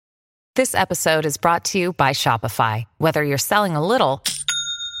This episode is brought to you by Shopify. Whether you're selling a little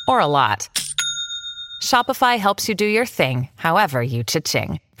or a lot, Shopify helps you do your thing, however you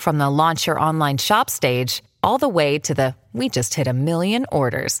cha-ching. From the launch your online shop stage, all the way to the we just hit 1 million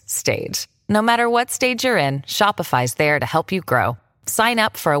orders stage. No matter what stage you're in, Shopify's there to help you grow. Sign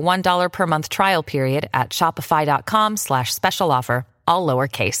up for a $1 per month trial period at shopify.com/special offer, all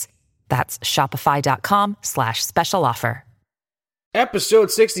lowercase. That's shopify.com/special offer. Episode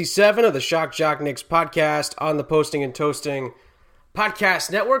 67 of the Shock Jock Knicks podcast on the Posting and Toasting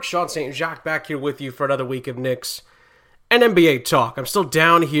Podcast Network. Sean St. Jacques back here with you for another week of Knicks and NBA talk. I'm still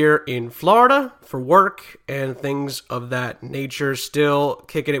down here in Florida for work and things of that nature. Still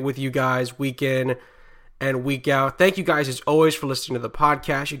kicking it with you guys week in and week out. Thank you guys as always for listening to the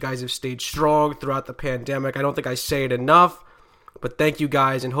podcast. You guys have stayed strong throughout the pandemic. I don't think I say it enough, but thank you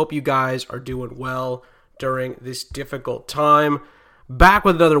guys and hope you guys are doing well during this difficult time. Back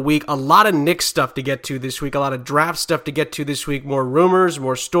with another week. A lot of Knicks stuff to get to this week. A lot of draft stuff to get to this week. More rumors,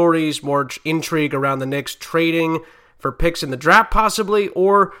 more stories, more intrigue around the Knicks trading for picks in the draft possibly,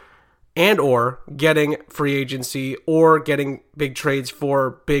 or getting free agency, or getting big trades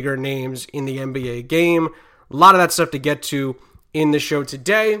for bigger names in the NBA game. A lot of that stuff to get to in the show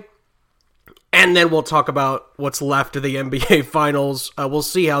today. And then we'll talk about what's left of the NBA Finals. We'll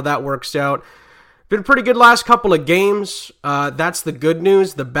see how that works out. Been a pretty good last couple of games. That's the good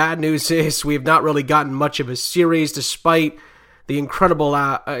news. The bad news is we have not really gotten much of a series despite the incredible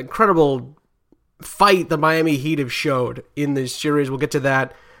fight the Miami Heat have showed in this series. We'll get to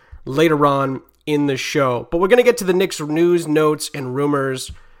that later on in the show. But we're going to get to the Knicks news, notes, and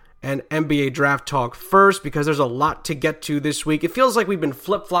rumors and NBA draft talk first because there's a lot to get to this week. It feels like we've been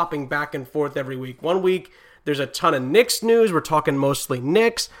flip-flopping back and forth every week. One week, there's a ton of Knicks news. We're talking mostly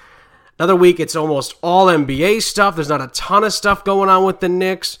Knicks. Another week, it's almost all NBA stuff. There's not a ton of stuff going on with the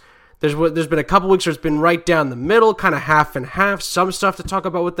Knicks. There's been a couple weeks where it's been right down the middle, kind of half and half. Some stuff to talk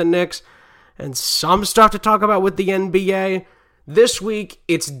about with the Knicks and some stuff to talk about with the NBA. This week,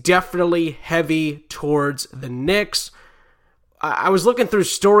 it's definitely heavy towards the Knicks. I was looking through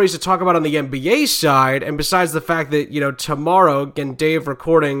stories to talk about on the NBA side, and besides the fact that, tomorrow, again, day of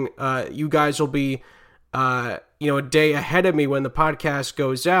recording, you guys will be a day ahead of me when the podcast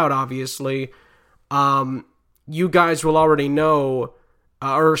goes out, obviously. You guys will already know,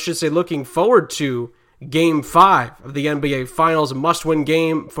 or I should say looking forward to Game 5 of the NBA Finals, a must-win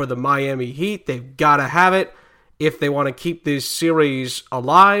game for the Miami Heat. They've got to have it if they want to keep this series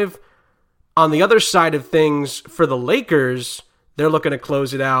alive. On the other side of things, for the Lakers, they're looking to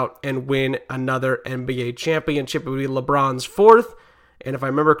close it out and win another NBA championship. It would be LeBron's 4th. And if I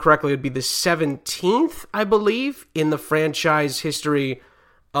remember correctly, it would be the 17th, I believe, in the franchise history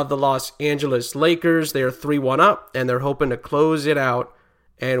of the Los Angeles Lakers. They are 3-1 up, and they're hoping to close it out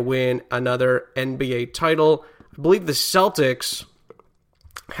and win another NBA title. I believe the Celtics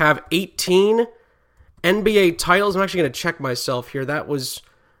have 18 NBA titles. I'm actually going to check myself here. That was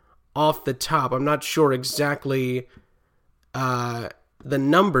off the top. I'm not sure exactly the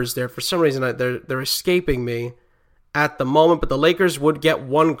numbers there. For some reason, they're escaping me at the moment, but the Lakers would get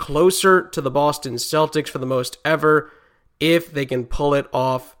one closer to the Boston Celtics for the most ever if they can pull it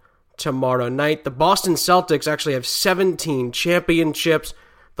off tomorrow night. The Boston Celtics actually have 17 championships.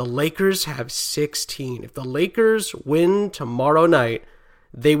 The Lakers have 16. If the Lakers win tomorrow night,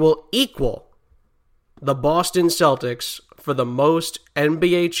 they will equal the Boston Celtics for the most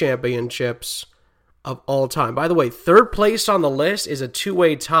NBA championships of all time. By the way, third place on the list is a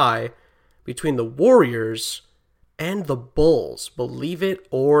two-way tie between the Warriors and the Bulls, believe it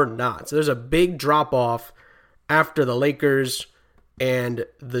or not. So there's a big drop-off after the Lakers and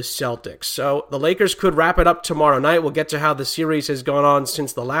the Celtics. So the Lakers could wrap it up tomorrow night. We'll get to how the series has gone on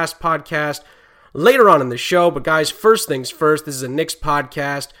since the last podcast later on in the show. But guys, first things first, this is a Knicks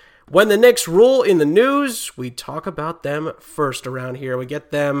podcast. When the Knicks rule in the news, we talk about them first around here. We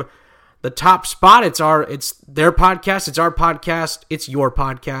get them the top spot. It's their podcast. It's our podcast. It's your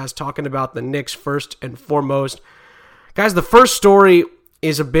podcast. Talking about the Knicks first and foremost. Guys, the first story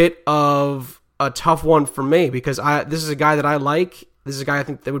is a bit of a tough one for me because this is a guy that I like. This is a guy I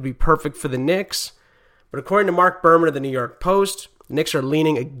think that would be perfect for the Knicks. But according to Mark Berman of the New York Post, the Knicks are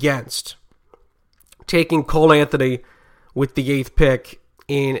leaning against taking Cole Anthony with the 8th pick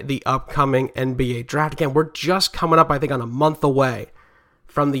in the upcoming NBA draft. Again, we're just coming up, I think, on a month away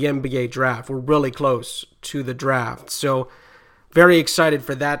from the NBA draft. We're really close to the draft. So very excited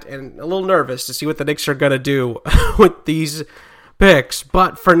for that and a little nervous to see what the Knicks are going to do with these picks.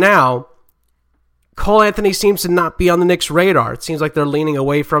 But for now, Cole Anthony seems to not be on the Knicks' radar. It seems like they're leaning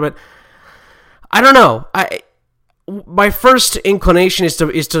away from it. I don't know. My first inclination is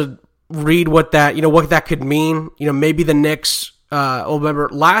to read what that could mean. Maybe the Knicks, remember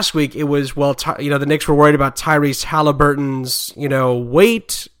last week it was, the Knicks were worried about Tyrese Halliburton's,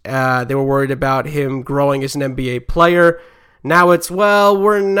 weight. They were worried about him growing as an NBA player. Now it's,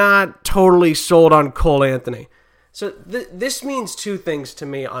 we're not totally sold on Cole Anthony. So this means two things to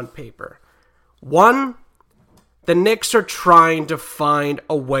me on paper. One, the Knicks are trying to find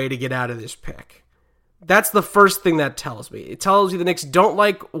a way to get out of this pick. That's the first thing that tells me. It tells you the Knicks don't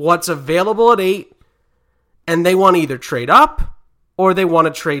like what's available at 8, and they want to either trade up or they want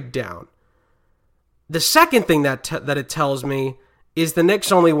to trade down. The second thing that it tells me is the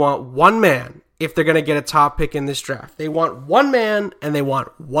Knicks only want one man if they're going to get a top pick in this draft. They want one man, and they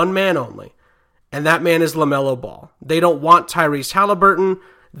want one man only. And that man is LaMelo Ball. They don't want Tyrese Halliburton.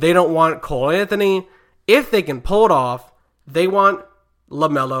 They don't want Cole Anthony. If they can pull it off, they want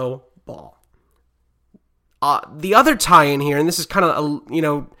LaMelo Ball. The other tie-in here, and this is kind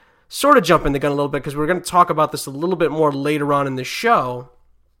of, sort of jumping the gun a little bit because we're going to talk about this a little bit more later on in the show,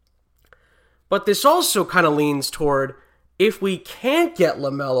 but this also kind of leans toward if we can't get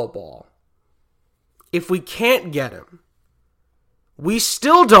LaMelo Ball, if we can't get him, we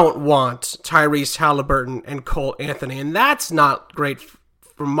still don't want Tyrese Halliburton and Cole Anthony, and that's not great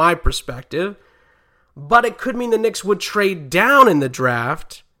from my perspective, but it could mean the Knicks would trade down in the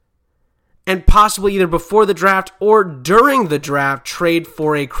draft and possibly either before the draft or during the draft trade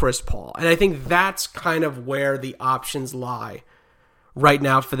for a Chris Paul. And I think that's kind of where the options lie right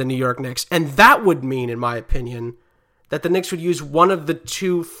now for the New York Knicks. And that would mean, in my opinion, that the Knicks would use one of the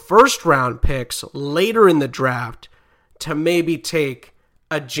 2 first-round picks later in the draft to maybe take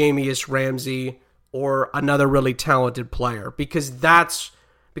a Jamius Ramsey or another really talented player. Because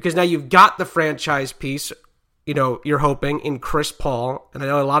now you've got the franchise piece, you're hoping, in Chris Paul. And I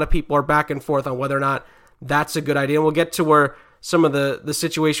know a lot of people are back and forth on whether or not that's a good idea. And we'll get to where some of the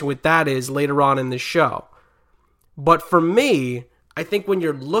situation with that is later on in the show. But for me, I think when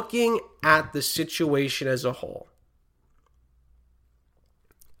you're looking at the situation as a whole,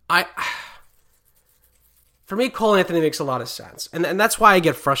 for me, Cole Anthony makes a lot of sense. And that's why I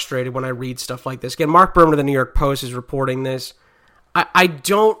get frustrated when I read stuff like this. Again, Mark Berman of the New York Post is reporting this. I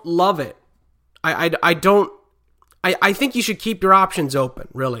don't love it. I think you should keep your options open,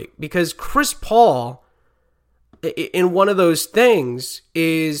 really, because Chris Paul, in one of those things,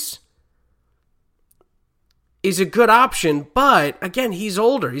 is a good option, but again, he's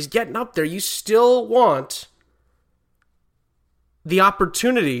older. He's getting up there. You still want the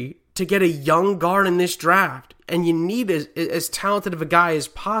opportunity to get a young guard in this draft, and you need as talented of a guy as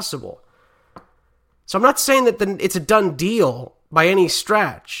possible. So I'm not saying that it's a done deal by any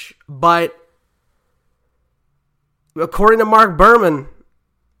stretch, but according to Mark Berman,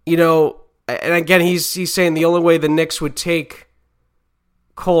 and again, he's saying the only way the Knicks would take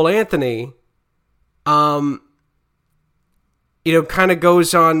Cole Anthony, kind of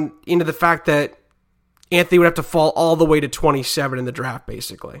goes on into the fact that Anthony would have to fall all the way to 27 in the draft,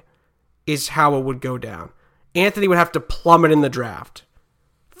 basically, is how it would go down. Anthony would have to plummet in the draft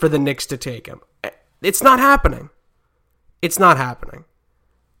for the Knicks to take him. It's not happening. It's not happening.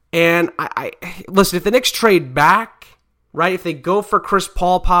 And I listen, if the Knicks trade back, right, if they go for Chris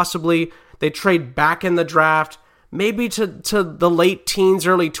Paul possibly, they trade back in the draft, maybe to the late teens,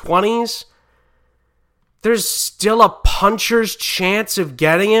 early 20s, there's still a puncher's chance of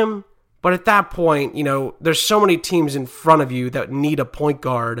getting him. But at that point, there's so many teams in front of you that need a point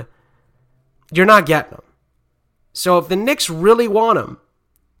guard. You're not getting him. So if the Knicks really want him,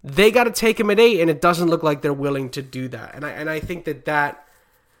 they got to take him at 8, and it doesn't look like they're willing to do that. And I think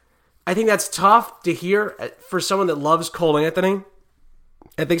I think that's tough to hear for someone that loves Cole Anthony.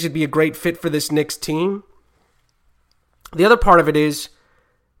 I think he'd be a great fit for this Knicks team. The other part of it is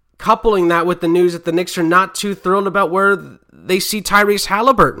coupling that with the news that the Knicks are not too thrilled about where they see Tyrese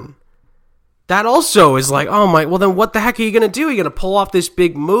Halliburton. That also is like, oh my, well then what the heck are you going to do? Are you going to pull off this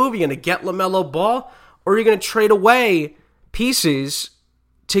big move? Are you going to get LaMelo Ball? Or are you going to trade away pieces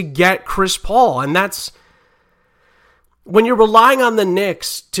to get Chris Paul? And that's, when you're relying on the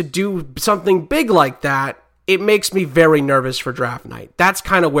Knicks to do something big like that, it makes me very nervous for draft night. That's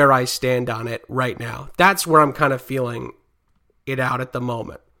kind of where I stand on it right now. That's where I'm kind of feeling it out at the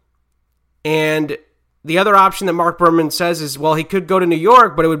moment. And the other option that Mark Berman says is, well, he could go to New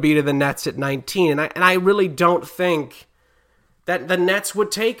York, but it would be to the Nets at 19. And I really don't think that the Nets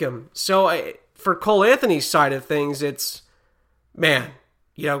would take him. So for Cole Anthony's side of things, it's, man,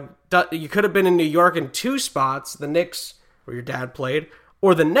 you could have been in New York in 2 spots, the Knicks, where your dad played,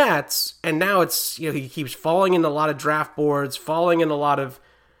 or the Nets, and now it's, he keeps falling in a lot of draft boards, falling in a lot of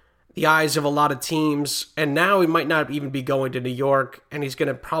the eyes of a lot of teams, and now he might not even be going to New York, and he's going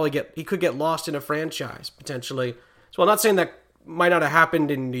to probably he could get lost in a franchise, potentially. So I'm not saying that might not have happened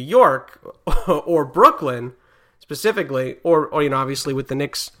in New York or Brooklyn specifically, or obviously with the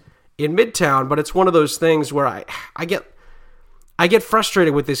Knicks in Midtown, but it's one of those things where I get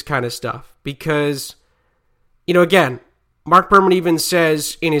frustrated with this kind of stuff because, again, Mark Berman even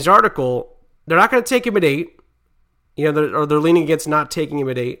says in his article, they're not going to take him at 8, or they're leaning against not taking him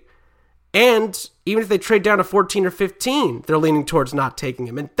at 8. And even if they trade down to 14 or 15, they're leaning towards not taking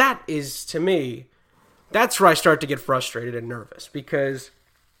him. And that is, to me, that's where I start to get frustrated and nervous because,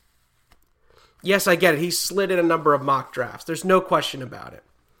 yes, I get it. He slid in a number of mock drafts. There's no question about it.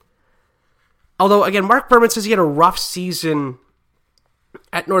 Although, again, Mark Berman says he had a rough season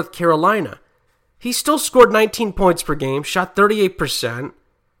at North Carolina. He still scored 19 points per game, shot 38%.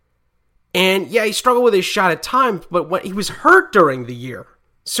 And, yeah, he struggled with his shot at times, but when he was hurt during the year.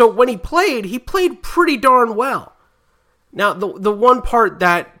 So when he played pretty darn well. Now, the one part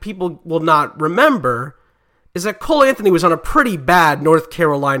that people will not remember is that Cole Anthony was on a pretty bad North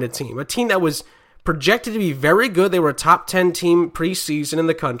Carolina team, a team that was projected to be very good. They were a top 10 team preseason in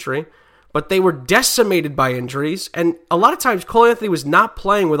the country, but they were decimated by injuries. And a lot of times, Cole Anthony was not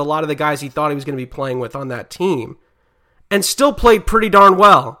playing with a lot of the guys he thought he was going to be playing with on that team, and still played pretty darn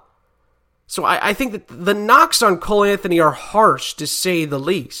well. So I think that the knocks on Cole Anthony are harsh, to say the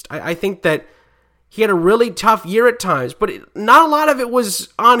least. I think that he had a really tough year at times, but not a lot of it was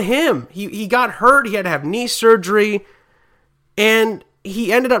on him. He got hurt. He had to have knee surgery, and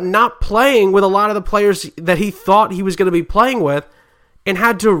he ended up not playing with a lot of the players that he thought he was going to be playing with and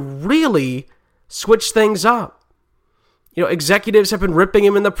had to really switch things up. Executives have been ripping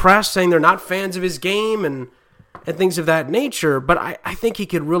him in the press, saying they're not fans of his game and things of that nature, but I think he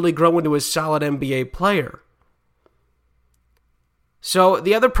could really grow into a solid NBA player. So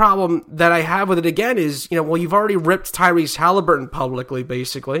the other problem that I have with it again is, you've already ripped Tyrese Halliburton publicly,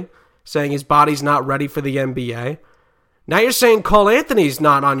 basically, saying his body's not ready for the NBA. Now you're saying Cole Anthony's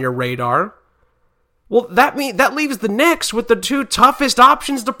not on your radar. Well, that leaves the Knicks with the two toughest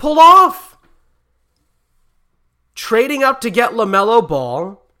options to pull off. Trading up to get LaMelo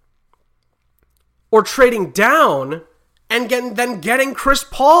Ball, or trading down and then getting Chris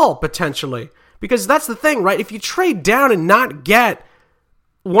Paul, potentially. Because that's the thing, right? If you trade down and not get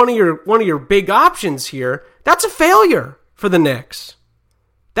one of your big options here, that's a failure for the Knicks.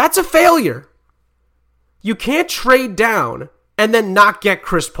 That's a failure. You can't trade down and then not get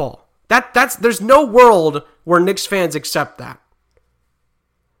Chris Paul. There's no world where Knicks fans accept that.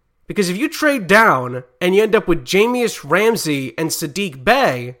 Because if you trade down and you end up with Jamius Ramsey and Sadiq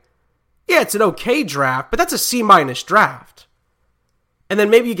Bey, yeah, it's an okay draft, but that's a C- draft. And then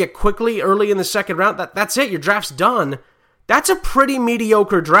maybe you get quickly early in the second round. That's it. Your draft's done. That's a pretty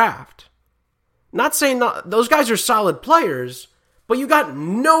mediocre draft. Not saying those guys are solid players, but you got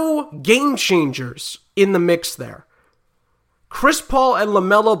no game changers in the mix there. Chris Paul and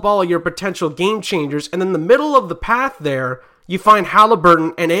LaMelo Ball are your potential game changers, and in the middle of the path there, you find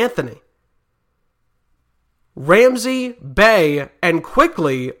Halliburton and Anthony. Ramsey, Bey, and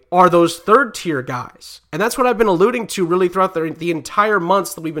Quickly are those third-tier guys. And that's what I've been alluding to really throughout the entire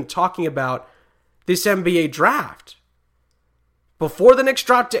months that we've been talking about this NBA draft. Before the Knicks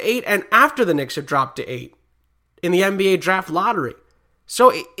dropped to 8 and after the Knicks have dropped to 8 in the NBA draft lottery.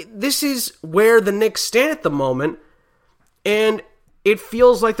 So this is where the Knicks stand at the moment, and it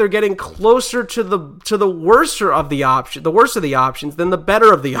feels like they're getting closer to the worst of the options than the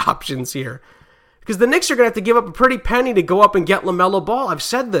better of the options here. Because the Knicks are going to have to give up a pretty penny to go up and get LaMelo Ball. I've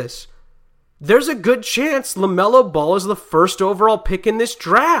said this. There's a good chance LaMelo Ball is the first overall pick in this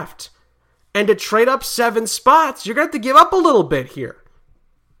draft. And to trade up 7 spots, you're going to have to give up a little bit here.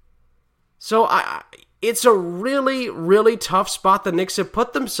 So it's a really, really tough spot the Knicks have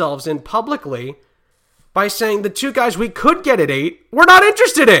put themselves in publicly by saying the two guys we could get at 8, we're not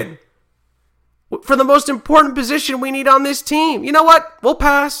interested in. For the most important position we need on this team. You know what? We'll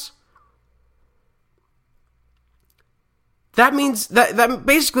pass. That means that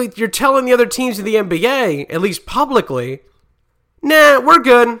basically you're telling the other teams in the NBA, at least publicly, nah, we're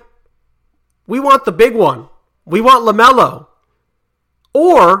good. We want the big one. We want LaMelo.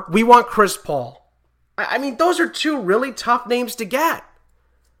 Or we want Chris Paul. I mean, those are two really tough names to get.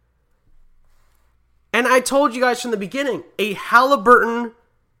 And I told you guys from the beginning, a Halliburton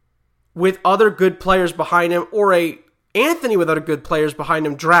with other good players behind him or a Anthony with other good players behind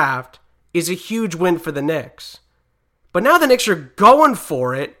him draft is a huge win for the Knicks. But now the Knicks are going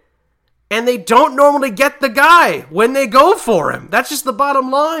for it, and they don't normally get the guy when they go for him. That's just the bottom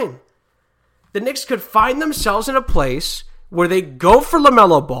line. The Knicks could find themselves in a place where they go for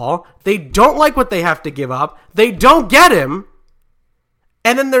LaMelo Ball, they don't like what they have to give up, they don't get him,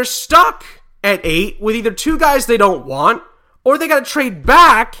 and then they're stuck at 8 with either two guys they don't want, or they got to trade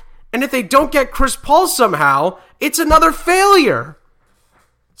back, and if they don't get Chris Paul somehow, it's another failure.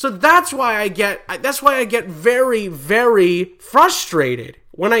 So that's why I get very, very frustrated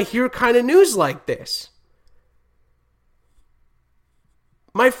when I hear kind of news like this.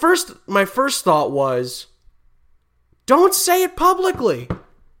 My first thought was, don't say it publicly.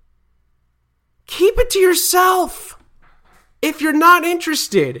 Keep it to yourself. If you're not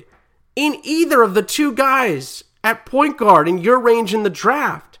interested in either of the two guys at point guard in your range in the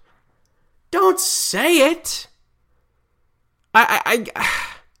draft, don't say it. I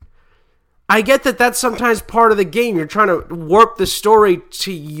get that that's sometimes part of the game. You're trying to warp the story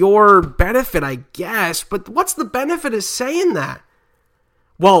to your benefit, I guess. But what's the benefit of saying that?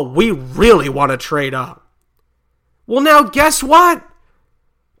 Well, we really want to trade up. Well, now guess what?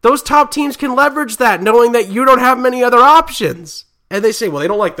 Those top teams can leverage that, knowing that you don't have many other options. And they say, well, they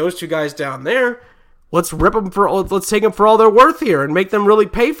don't like those two guys down there. Let's take them for all they're worth here and make them really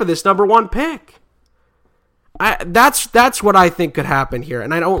pay for this number 1 pick. That's what I think could happen here,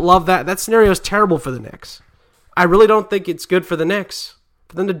 and I don't love that. That scenario is terrible for the Knicks. I really don't think it's good for the Knicks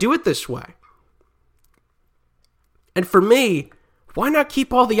for them to do it this way. And for me, why not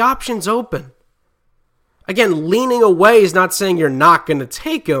keep all the options open? Again, leaning away is not saying you're not going to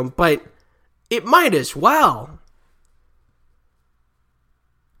take them, but it might as well.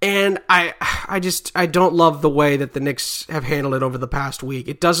 And I don't love the way that the Knicks have handled it over the past week.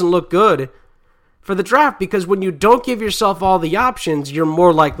 It doesn't look good for the draft, because when you don't give yourself all the options, you're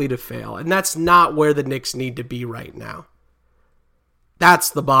more likely to fail. And that's not where the Knicks need to be right now.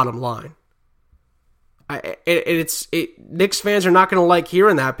 That's the bottom line. Knicks fans are not going to like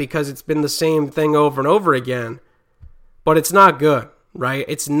hearing that, because it's been the same thing over and over again. But it's not good, right?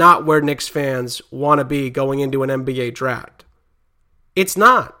 It's not where Knicks fans want to be going into an NBA draft. It's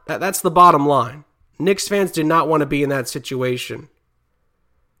not. That's the bottom line. Knicks fans do not want to be in that situation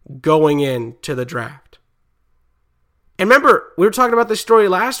going into the draft. And remember, we were talking about this story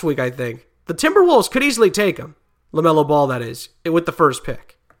last week, I think. The Timberwolves could easily take him. LaMelo Ball, that is, with the first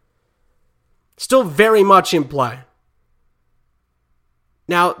pick. Still very much in play.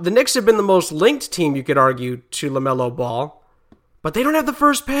 Now, the Knicks have been the most linked team, you could argue, to LaMelo Ball, but they don't have the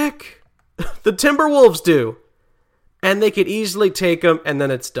first pick. The Timberwolves do. And they could easily take him, and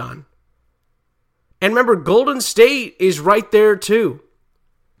then it's done. And remember, Golden State is right there, too.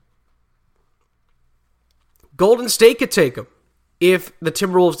 Golden State could take him if the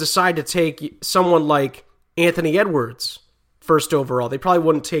Timberwolves decide to take someone like Anthony Edwards first overall. They probably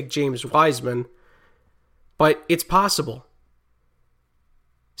wouldn't take James Wiseman, but it's possible.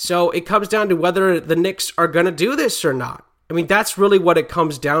 So it comes down to whether the Knicks are going to do this or not. I mean, that's really what it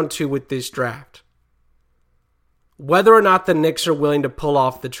comes down to with this draft. Whether or not the Knicks are willing to pull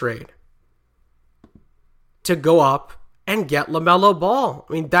off the trade to go up and get LaMelo Ball.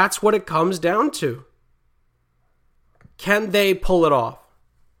 I mean, that's what it comes down to. Can they pull it off?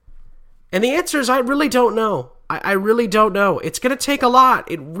 And the answer is, I really don't know. I really don't know. It's going to take a lot.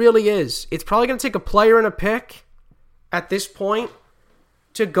 It really is. It's probably going to take a player and a pick at this point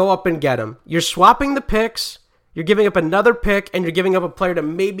to go up and get him. You're swapping the picks. You're giving up another pick, and you're giving up a player to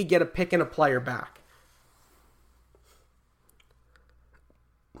maybe get a pick and a player back.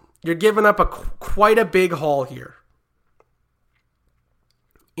 You're giving up quite a big haul here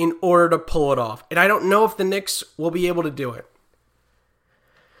in order to pull it off. And I don't know if the Knicks will be able to do it.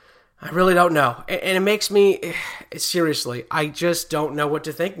 I really don't know. And it makes me, seriously, I just don't know what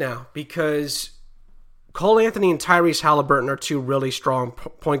to think now, because Cole Anthony and Tyrese Halliburton are two really strong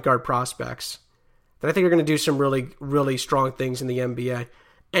point guard prospects that I think are going to do some really, really strong things in the NBA.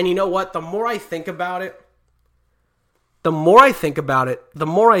 And you know what? The more I think about it, the more I think,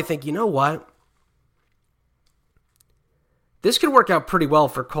 you know what? This could work out pretty well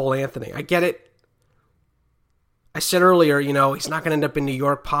for Cole Anthony. I get it. I said earlier, he's not going to end up in New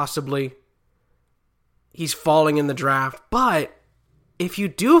York, possibly. He's falling in the draft. But if you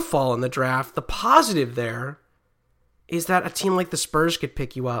do fall in the draft, the positive there is that a team like the Spurs could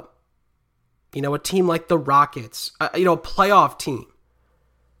pick you up. A team like the Rockets, a playoff team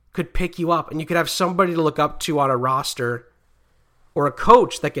could pick you up, and you could have somebody to look up to on a roster or a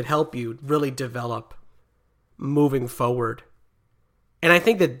coach that could help you really develop moving forward. And I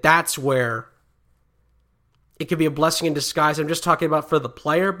think that that's where it could be a blessing in disguise. I'm just talking about for the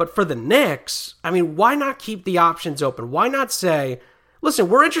player, but for the Knicks, I mean, why not keep the options open? Why not say, listen,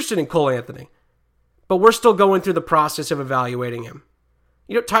 we're interested in Cole Anthony, but we're still going through the process of evaluating him.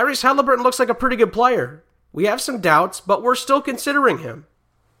 Tyrese Halliburton looks like a pretty good player. We have some doubts, but we're still considering him.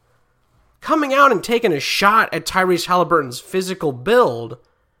 Coming out and taking a shot at Tyrese Halliburton's physical build,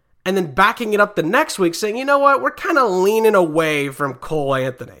 and then backing it up the next week saying, you know what, we're kind of leaning away from Cole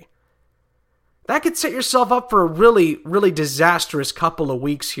Anthony. That could set yourself up for a really, really disastrous couple of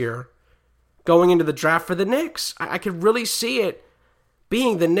weeks here going into the draft for the Knicks. I could really see it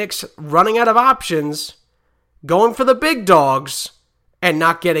being the Knicks running out of options, going for the big dogs, and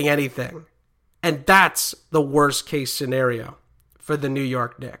not getting anything. And that's the worst case scenario for the New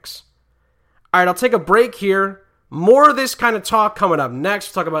York Knicks. All right, I'll take a break here. More of this kind of talk coming up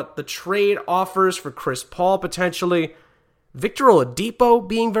next. We'll talk about the trade offers for Chris Paul potentially, Victor Oladipo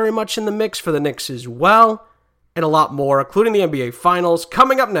being very much in the mix for the Knicks as well, and a lot more, including the NBA Finals,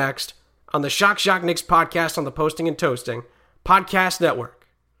 coming up next on the Shock Shock Knicks podcast on the Posting and Toasting Podcast Network.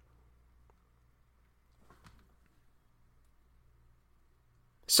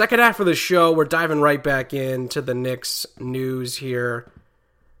 Second half of the show, we're diving right back into the Knicks news here.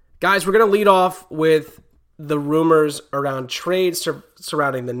 Guys, we're going to lead off with the rumors around trades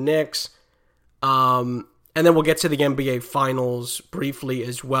surrounding the Knicks. And then we'll get to the NBA Finals briefly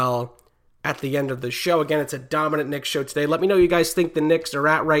as well at the end of the show. Again, it's a dominant Knicks show today. Let me know what you guys think the Knicks are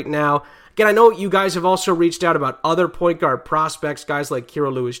at right now. Again, I know you guys have also reached out about other point guard prospects, guys like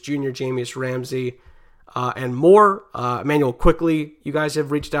Kira Lewis Jr., Jamius Ramsey, and more. Emmanuel Quickley, you guys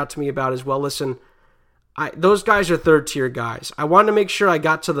have reached out to me about as well. Listen, those guys are third-tier guys. I wanted to make sure I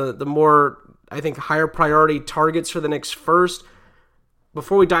got to the more, I think, higher priority targets for the Knicks first.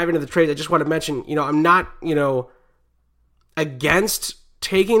 Before we dive into the trades, I just want to mention, I'm not, against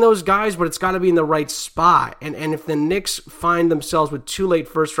taking those guys, but it's got to be in the right spot. And if the Knicks find themselves with 2 late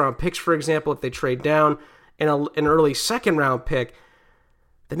first-round picks, for example, if they trade down and an early second-round pick,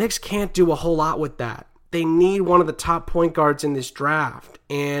 the Knicks can't do a whole lot with that. They need one of the top point guards in this draft.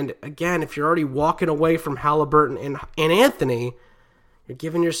 And again, if you're already walking away from Halliburton and Anthony, you're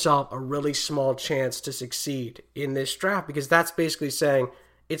giving yourself a really small chance to succeed in this draft, because that's basically saying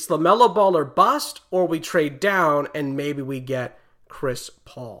it's LaMelo Ball or bust, or we trade down and maybe we get Chris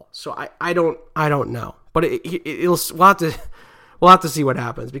Paul. So I don't know, but we'll have to see what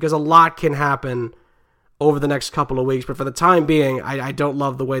happens, because a lot can happen over the next couple of weeks. But for the time being, I don't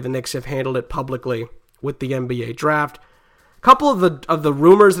love the way the Knicks have handled it publicly with the NBA draft. A couple of the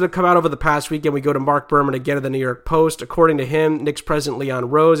rumors that have come out over the past weekend, we go to Mark Berman again of the New York Post. According to him, Knicks president Leon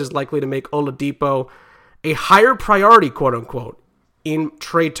Rose is likely to make Oladipo a higher priority, quote-unquote, in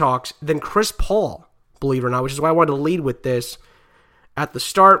trade talks than Chris Paul, believe it or not, which is why I wanted to lead with this at the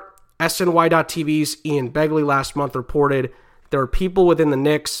start. SNY.TV's Ian Begley last month reported there were people within the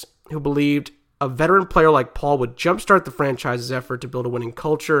Knicks who believed a veteran player like Paul would jumpstart the franchise's effort to build a winning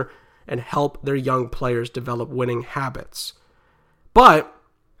culture and help their young players develop winning habits. But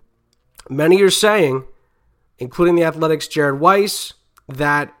many are saying, including the Athletic's Jared Weiss,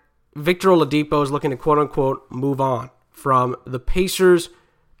 that Victor Oladipo is looking to quote-unquote move on from the Pacers,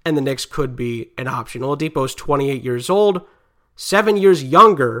 and the Knicks could be an option. Oladipo is 28 years old, 7 years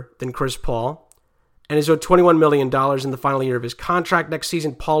younger than Chris Paul, and is owed $21 million in the final year of his contract. Next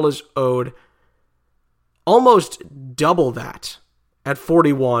season, Paul is owed almost double that at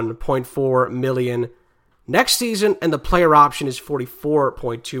 $41.4 million next season, and the player option is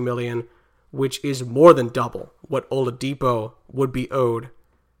 $44.2 million, which is more than double what Oladipo would be owed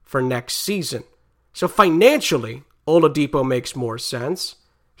for next season. So financially, Oladipo makes more sense.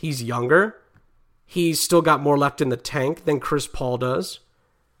 He's younger. He's still got more left in the tank than Chris Paul does,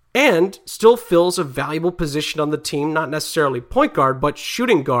 and still fills a valuable position on the team, not necessarily point guard, but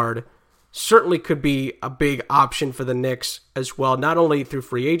shooting guard. Certainly could be a big option for the Knicks as well, not only through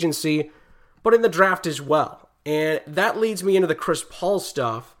free agency, but in the draft as well. And that leads me into the Chris Paul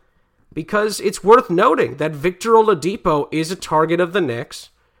stuff, because it's worth noting that Victor Oladipo is a target of the Knicks.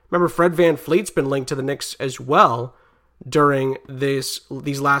 Remember, Fred VanVleet's been linked to the Knicks as well during these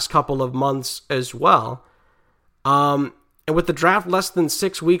last couple of months as well. And with the draft less than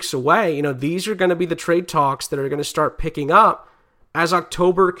 6 weeks away, these are going to be the trade talks that are going to start picking up as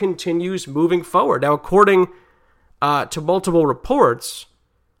October continues moving forward. Now, according to multiple reports,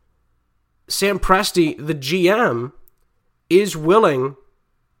 Sam Presti, the GM, is willing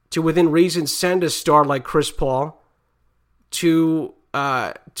to, within reason, send a star like Chris Paul to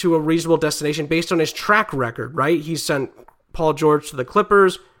a reasonable destination based on his track record, right? He sent Paul George to the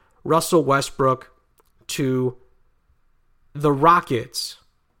Clippers, Russell Westbrook to the Rockets.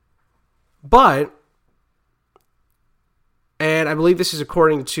 But, and I believe this is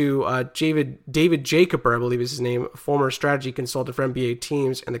according to David Jacober, I believe is his name, former strategy consultant for NBA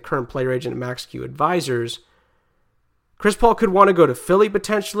teams and the current player agent at MaxQ Advisors, Chris Paul could want to go to Philly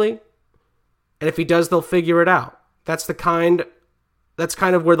potentially. And if he does, they'll figure it out. That's kind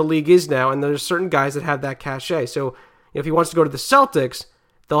of where the league is now, and there's certain guys that have that cachet. So if he wants to go to the Celtics,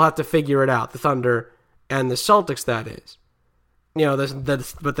 they'll have to figure it out, the Thunder and the Celtics, that is.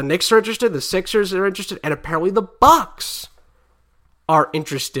 But the Knicks are interested, the Sixers are interested, and apparently the Bucks are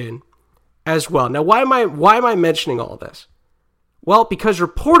interested as well. Now, why am I mentioning all this? Well, because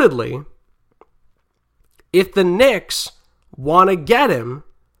reportedly, if the Knicks want to get him,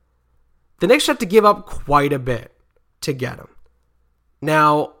 the Knicks have to give up quite a bit to get him.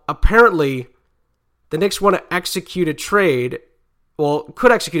 Now, apparently, the Knicks want to execute a trade,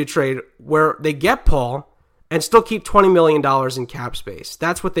 could execute a trade where they get Paul and still keep $20 million in cap space.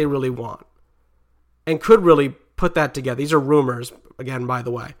 That's what they really want. And could really put that together. These are rumors, again, by the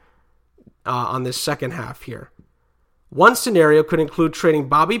way, on this second half here. One scenario could include trading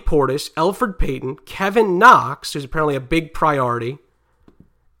Bobby Portis, Elfrid Payton, Kevin Knox, who's apparently a big priority,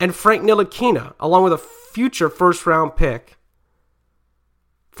 and Frank Ntilikina, along with a future first-round pick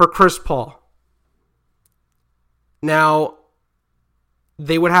for Chris Paul. Now,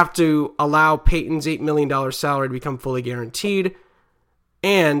 they would have to allow Payton's $8 million salary to become fully guaranteed,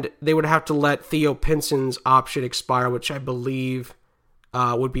 and they would have to let Theo Pinson's option expire, which I believe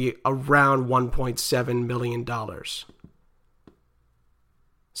would be around $1.7 million.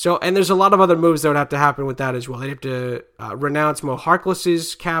 So, and there's a lot of other moves that would have to happen with that as well. They'd have to renounce Mo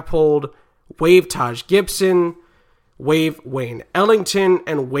Harkless's cap hold, waive Taj Gibson, waive Wayne Ellington,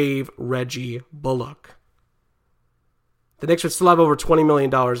 and waive Reggie Bullock. The Knicks would still have over $20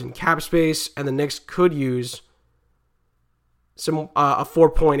 million in cap space, and the Knicks could use a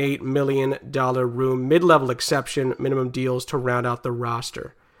 $4.8 million room mid-level exception minimum deals to round out the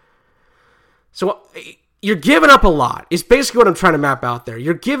roster. So you're giving up a lot, is basically what I'm trying to map out there.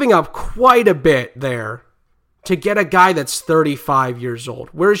 You're giving up quite a bit there to get a guy that's 35 years old.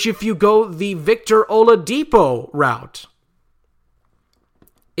 Whereas if you go the Victor Oladipo route,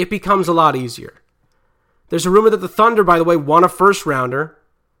 it becomes a lot easier. There's a rumor that the Thunder, by the way, want a first rounder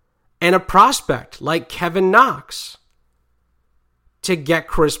and a prospect like Kevin Knox to get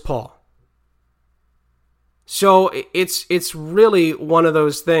Chris Paul. So it's really one of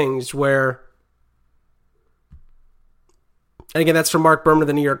those things where, and again, that's from Mark Berman of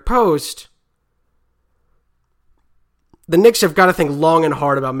the New York Post, the Knicks have got to think long and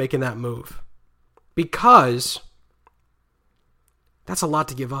hard about making that move, because that's a lot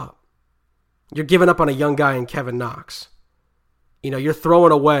to give up. You're giving up on a young guy in Kevin Knox. You're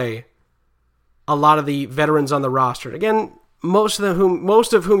throwing away a lot of the veterans on the roster. Again, most of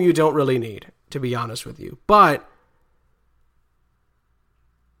whom you don't really need, to be honest with you. But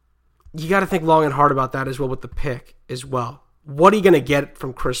you got to think long and hard about that as well with the pick as well. What are you going to get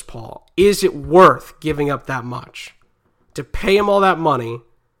from Chris Paul? Is it worth giving up that much to pay him all that money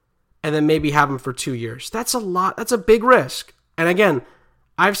and then maybe have him for 2 years? That's a lot. That's a big risk. And again,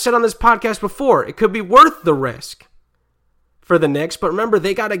 I've said on this podcast before, it could be worth the risk for the Knicks, but remember,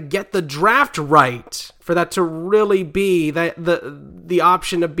 they got to get the draft right for that to really be the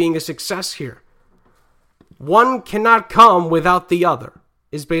option of being a success here. One cannot come without the other,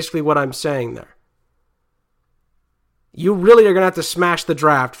 is basically what I'm saying there. You really are going to have to smash the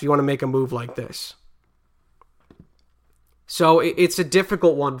draft if you want to make a move like this. So it's a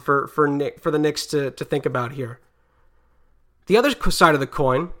difficult one for the Knicks to think about here. The other side of the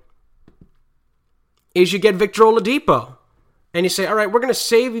coin is you get Victor Oladipo. And you say, all right, we're going to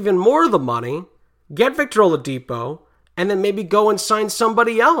save even more of the money, get Victor Oladipo, and then maybe go and sign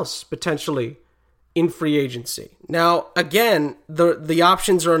somebody else, potentially, in free agency. Now, again, the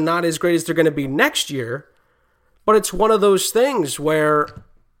options are not as great as they're going to be next year, but it's one of those things where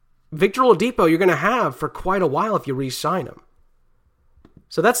Victor Oladipo you're going to have for quite a while if you re-sign him.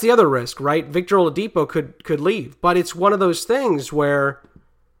 So that's the other risk, right? Victor Oladipo could leave, but it's one of those things where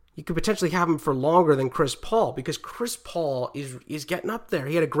you could potentially have him for longer than Chris Paul, because Chris Paul is getting up there.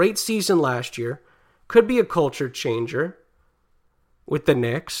 He had a great season last year. Could be a culture changer with the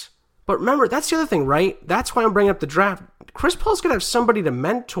Knicks. But remember, that's the other thing, right? That's why I'm bringing up the draft. Chris Paul's going to have somebody to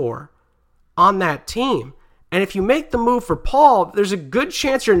mentor on that team. And if you make the move for Paul, there's a good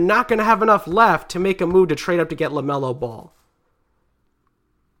chance you're not going to have enough left to make a move to trade up to get LaMelo Ball.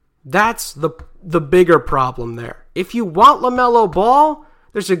 That's the bigger problem there. If you want LaMelo Ball,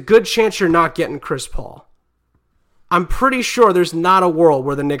 there's a good chance you're not getting Chris Paul. I'm pretty sure there's not a world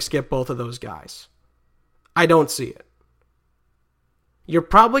where the Knicks get both of those guys. I don't see it. You're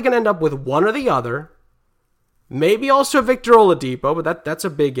probably going to end up with one or the other. Maybe also Victor Oladipo, but that's a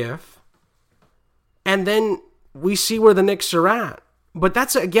big if. And then we see where the Knicks are at. But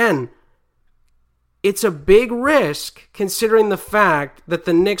that's, again, it's a big risk considering the fact that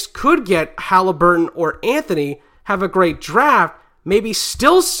the Knicks could get Halliburton or Anthony, have a great draft, maybe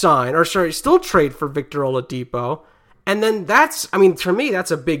still still trade for Victor Oladipo. And then for me,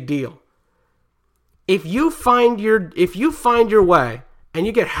 that's a big deal. If you find your way and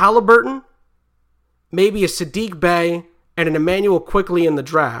you get Halliburton, maybe a Sadiq Bey, and an Emmanuel Quickley in the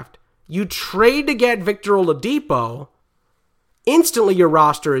draft, you trade to get Victor Oladipo, instantly your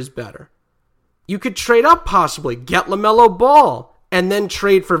roster is better. You could trade up possibly, get LaMelo Ball, and then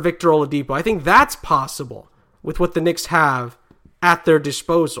trade for Victor Oladipo. I think that's possible with what the Knicks have at their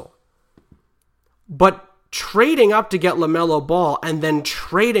disposal. But trading up to get LaMelo Ball and then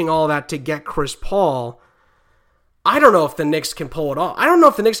trading all that to get Chris Paul, I don't know if the Knicks can pull it off. I don't know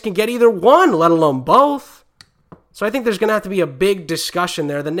if the Knicks can get either one, let alone both. So I think there's going to have to be a big discussion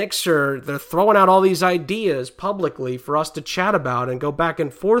there. The Knicks they're throwing out all these ideas publicly for us to chat about and go back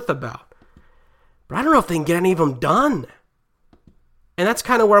and forth about. But I don't know if they can get any of them done. And that's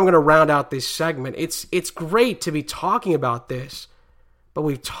kind of where I'm going to round out this segment. It's great to be talking about this, but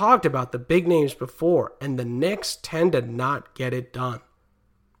we've talked about the big names before, and the Knicks tend to not get it done.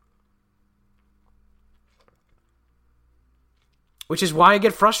 Which is why I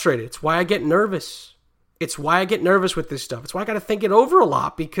get frustrated. It's why I get nervous. It's why I get nervous with this stuff. It's why I got to think it over a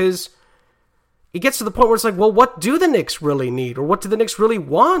lot, because it gets to the point where it's like, well, what do the Knicks really need? Or what do the Knicks really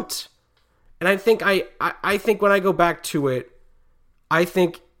want? And I think I think when I go back to it, I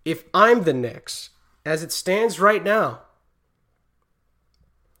think if I'm the Knicks, as it stands right now,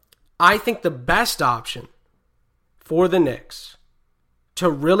 I think the best option for the Knicks to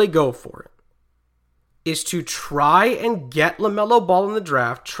really go for it is to try and get LaMelo Ball in the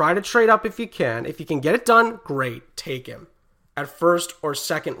draft. Try to trade up if you can. If you can get it done, great. Take him at first or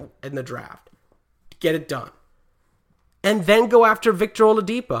second in the draft. Get it done. And then go after Victor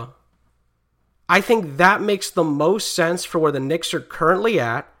Oladipo. I think that makes the most sense for where the Knicks are currently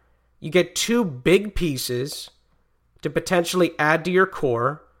at. You get two big pieces to potentially add to your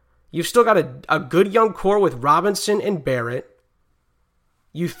core. You've still got a good young core with Robinson and Barrett.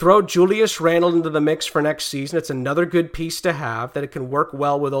 You throw Julius Randle into the mix for next season. It's another good piece to have that it can work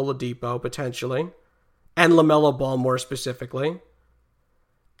well with Oladipo potentially, and LaMelo Ball more specifically.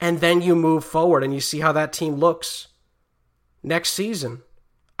 And then you move forward and you see how that team looks next season.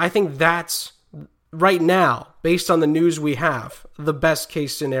 I think that's, right now, based on the news we have, the best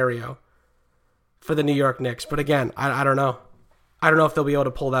case scenario for the New York Knicks. But again, I don't know. I don't know if they'll be able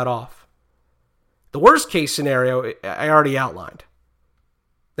to pull that off. The worst case scenario, I already outlined.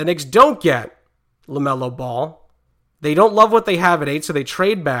 The Knicks don't get LaMelo Ball. They don't love what they have at 8, so they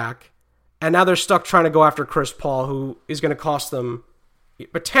trade back. And now they're stuck trying to go after Chris Paul, who is going to cost them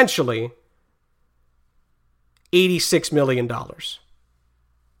potentially $86 million.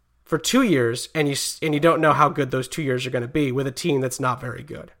 For 2 years, and you don't know how good those 2 years are going to be with a team that's not very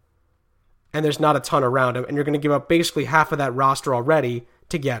good. And there's not a ton around him, and you're going to give up basically half of that roster already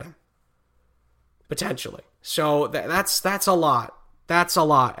to get him. Potentially. So that's a lot. That's a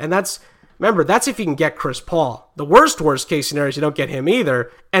lot. And remember, that's if you can get Chris Paul. The worst case scenario is you don't get him either,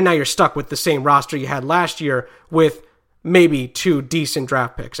 and now you're stuck with the same roster you had last year with maybe 2 decent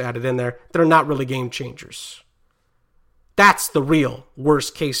draft picks added in there that are not really game changers. That's the real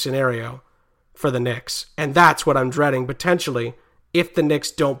worst case scenario for the Knicks. And that's what I'm dreading potentially if the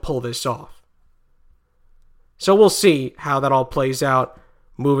Knicks don't pull this off. So we'll see how that all plays out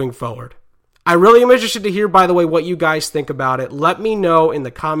moving forward. I really am interested to hear, by the way, what you guys think about it. Let me know in the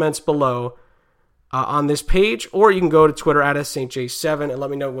comments below on this page, or you can go to Twitter at SSJ7 and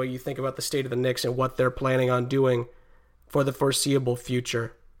let me know what you think about the state of the Knicks and what they're planning on doing for the foreseeable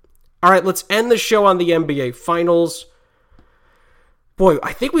future. All right, let's end the show on the NBA Finals. Boy,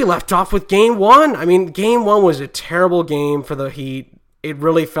 I think we left off with Game 1. I mean, Game 1 was a terrible game for the Heat. It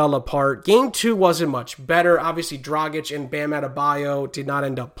really fell apart. Game 2 wasn't much better. Obviously, Dragic and Bam Adebayo did not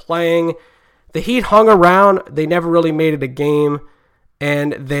end up playing. The Heat hung around. They never really made it a game,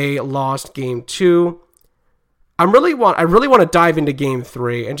 and they lost Game 2. I really want to dive into Game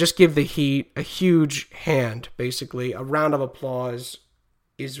 3 and just give the Heat a huge hand, basically. A round of applause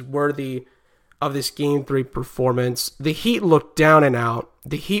is worthy of this Game 3 performance. The Heat looked down and out.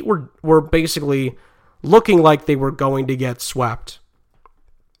 The Heat were basically looking like they were going to get swept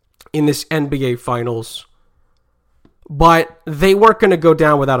in this NBA Finals. But they weren't going to go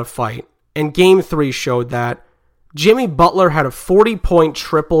down without a fight. And Game 3 showed that. Jimmy Butler had a 40-point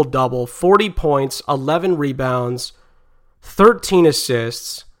triple-double, 40 points, 11 rebounds, 13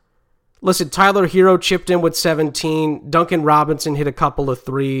 assists. Listen, Tyler Hero chipped in with 17. Duncan Robinson hit a couple of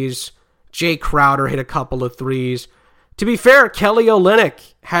threes. Jay Crowder hit a couple of threes. To be fair, Kelly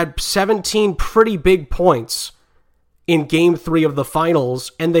Olynyk had 17 pretty big points in Game 3 of the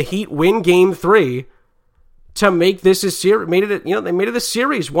finals, and the Heat win Game 3 to make this a series. They made it a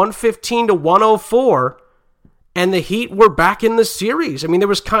series, 115-104, and the Heat were back in the series. I mean, there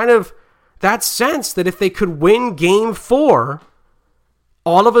was kind of that sense that if they could win Game 4,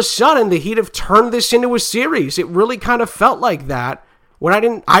 all of a sudden the Heat have turned this into a series. It really kind of felt like that. When I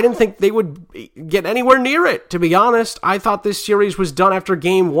didn't think they would get anywhere near it, to be honest. I thought this series was done after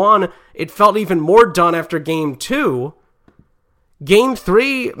Game 1. It felt even more done after Game 2. Game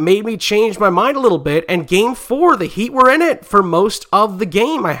 3 made me change my mind a little bit, and Game 4, the Heat were in it for most of the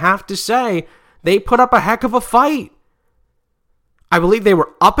game, I have to say. They put up a heck of a fight. I believe they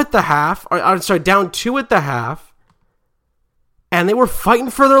were up at the half, down 2 at the half, and they were fighting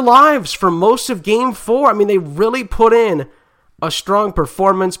for their lives for most of Game 4. I mean, they really put in a strong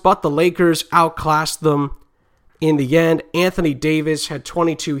performance, but the Lakers outclassed them in the end. Anthony Davis had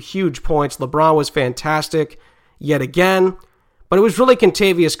 22 huge points. LeBron was fantastic yet again. But it was really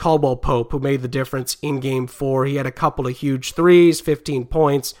Kentavious Caldwell-Pope who made the difference in Game 4. He had a couple of huge threes, 15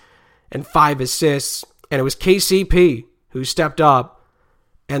 points, and 5 assists. And it was KCP who stepped up.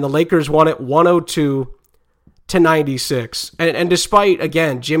 And the Lakers won it 102-96. And despite,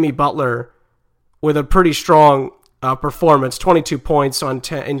 again, Jimmy Butler with a pretty strong performance, 22 points in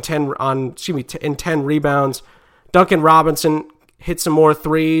 10 rebounds. Duncan Robinson hit some more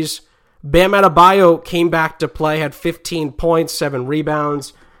threes. Bam Adebayo came back to play, had 15 points, 7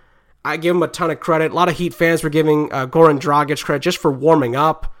 rebounds. I give him a ton of credit. A lot of Heat fans were giving Goran Dragic credit just for warming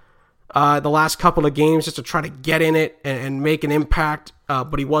up the last couple of games, just to try to get in it and make an impact,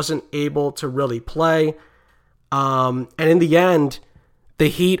 but he wasn't able to really play. And in the end, the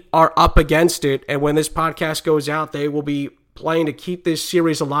Heat are up against it, and when this podcast goes out, they will be playing to keep this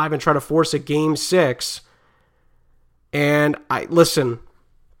series alive and try to force a Game 6. And I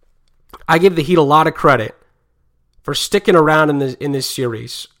give the Heat a lot of credit for sticking around in this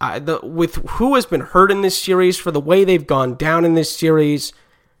series. With who has been hurt in this series, for the way they've gone down in this series,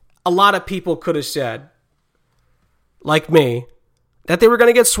 a lot of people could have said, like me, that they were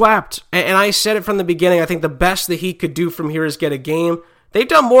going to get swept. And I said it from the beginning. I think the best the Heat could do from here is get a game. They've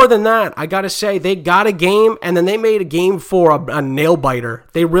done more than that. I got to say, they got a game, and then they made a Game 4 a nail-biter.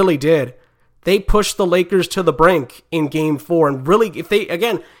 They really did. They pushed the Lakers to the brink in Game 4. And really, if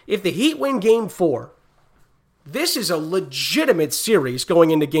the Heat win Game 4, this is a legitimate series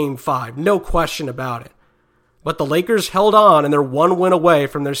going into Game 5. No question about it. But the Lakers held on, and they're one win away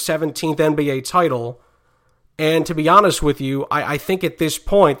from their 17th NBA title. And to be honest with you, I think at this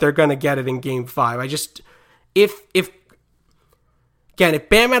point, they're going to get it in Game 5. If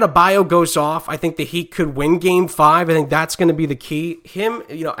Bam Adebayo goes off, I think the Heat could win Game 5. I think that's going to be the key. Bam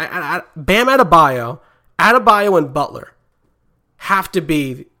Adebayo, and Butler have to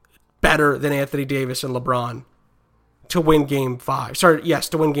be better than Anthony Davis and LeBron to win Game 5.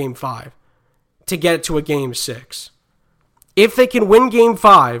 To win Game 5. To get it to a Game 6. If they can win Game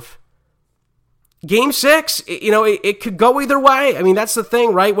 5, Game 6, it could go either way. I mean, that's the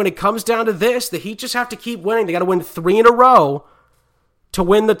thing, right? When it comes down to this, the Heat just have to keep winning. They got to win 3 in a row to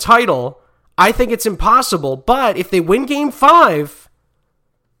win the title. I think it's impossible, but if they win Game 5,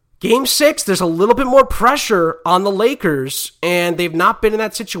 Game 6, there's a little bit more pressure on the Lakers, and they've not been in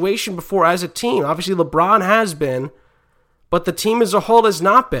that situation before as a team. Obviously, LeBron has been, but the team as a whole has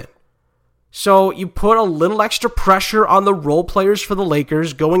not been. So you put a little extra pressure on the role players for the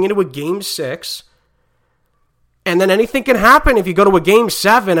Lakers going into a Game 6, and then anything can happen if you go to a Game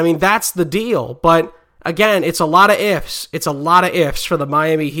 7. I mean, that's the deal, but again, it's a lot of ifs. It's a lot of ifs for the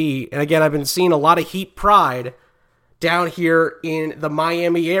Miami Heat. And again, I've been seeing a lot of Heat pride down here in the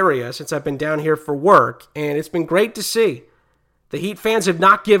Miami area since I've been down here for work. And it's been great to see. The Heat fans have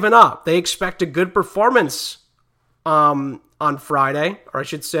not given up. They expect a good performance on Friday. Or I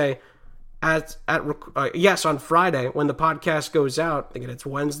should say, on Friday when the podcast goes out. Thinking it's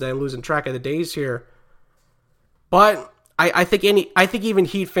Wednesday. I'm losing track of the days here. But I think even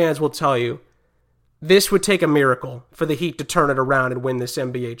Heat fans will tell you, this would take a miracle for the Heat to turn it around and win this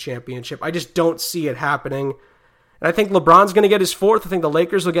NBA championship. I just don't see it happening. And I think LeBron's going to get his 4th. I think the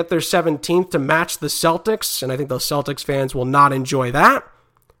Lakers will get their 17th to match the Celtics. And I think the Celtics fans will not enjoy that.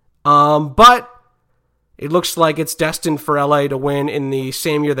 But it looks like it's destined for LA to win in the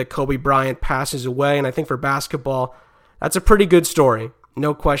same year that Kobe Bryant passes away. And I think for basketball, that's a pretty good story.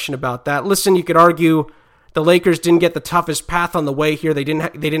 No question about that. Listen, you could argue the Lakers didn't get the toughest path on the way here. They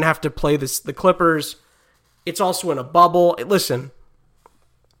didn't have to play the Clippers. It's also in a bubble. Listen,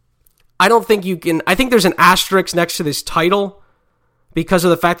 I don't think you can. I think there's an asterisk next to this title because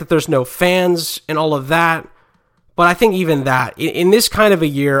of the fact that there's no fans and all of that. But I think even that, in this kind of a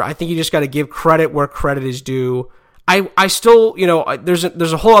year, I think you just got to give credit where credit is due. I still, there's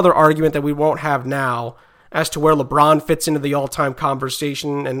a whole other argument that we won't have now as to where LeBron fits into the all-time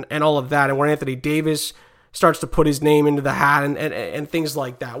conversation and all of that, and where Anthony Davis starts to put his name into the hat and things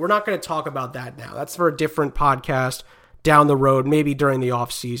like that. We're not going to talk about that now. That's for a different podcast down the road, maybe during the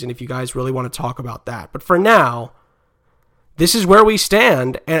offseason, if you guys really want to talk about that. But for now, this is where we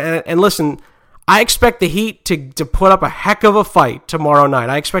stand. And listen, I expect the Heat to put up a heck of a fight tomorrow night.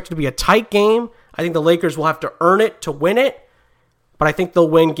 I expect it to be a tight game. I think the Lakers will have to earn it to win it. But I think they'll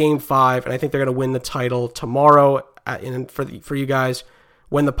win Game 5, and I think they're going to win the title tomorrow. And for you guys,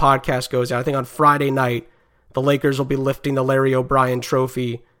 when the podcast goes out, I think on Friday night, the Lakers will be lifting the Larry O'Brien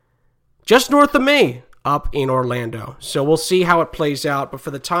trophy just north of me up in Orlando. So we'll see how it plays out. But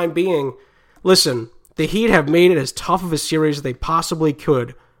for the time being, listen, the Heat have made it as tough of a series as they possibly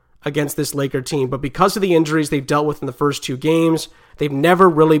could against this Laker team. But because of the injuries they've dealt with in the first 2 games, they've never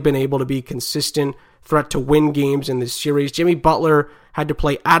really been able to be consistent threat to win games in this series. Jimmy Butler had to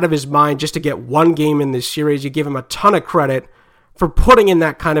play out of his mind just to get 1 game in this series. You give him a ton of credit for putting in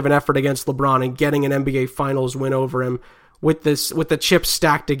that kind of an effort against LeBron and getting an NBA Finals win over him with the chips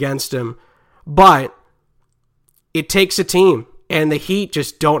stacked against him. But it takes a team, and the Heat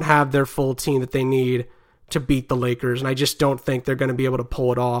just don't have their full team that they need to beat the Lakers, and I just don't think they're going to be able to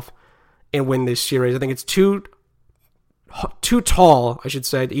pull it off and win this series. I think it's too tall, I should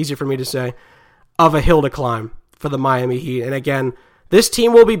say, easier for me to say, of a hill to climb for the Miami Heat. And again, this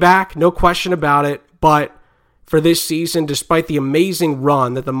team will be back, no question about it, but for this season, despite the amazing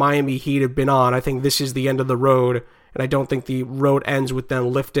run that the Miami Heat have been on, I think this is the end of the road, and I don't think the road ends with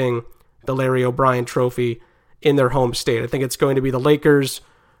them lifting the Larry O'Brien trophy in their home state. I think it's going to be the Lakers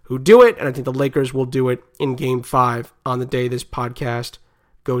who do it, and I think the Lakers will do it in Game 5 on the day this podcast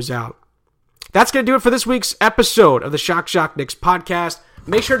goes out. That's going to do it for this week's episode of the Shock Jock Knicks podcast.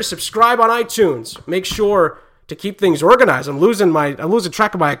 Make sure to subscribe on iTunes. Make sure to keep things organized. I'm losing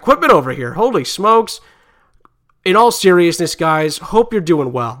track of my equipment over here. Holy smokes. In all seriousness, guys, hope you're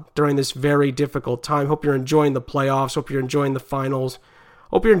doing well during this very difficult time. Hope you're enjoying the playoffs. Hope you're enjoying the finals.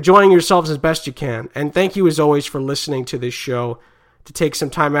 Hope you're enjoying yourselves as best you can. And thank you, as always, for listening to this show, to take some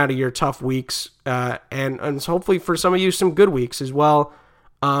time out of your tough weeks, and hopefully for some of you, some good weeks as well,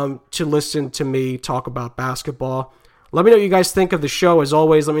 to listen to me talk about basketball. Let me know what you guys think of the show. As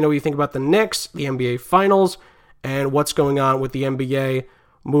always, let me know what you think about the Knicks, the NBA Finals, and what's going on with the NBA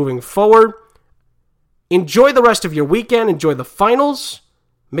moving forward. Enjoy the rest of your weekend. Enjoy the finals.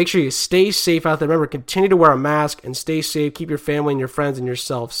 Make sure you stay safe out there. Remember, continue to wear a mask and stay safe. Keep your family and your friends and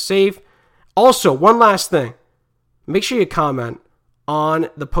yourself safe. Also, one last thing. Make sure you comment on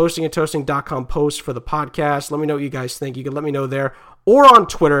the postingandtoasting.com post for the podcast. Let me know what you guys think. You can let me know there or on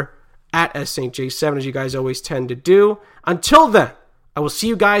Twitter at SSJ7, as you guys always tend to do. Until then, I will see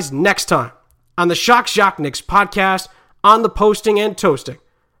you guys next time on the Shock Jock Knicks podcast on the Posting and Toasting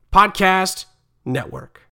Podcast Network.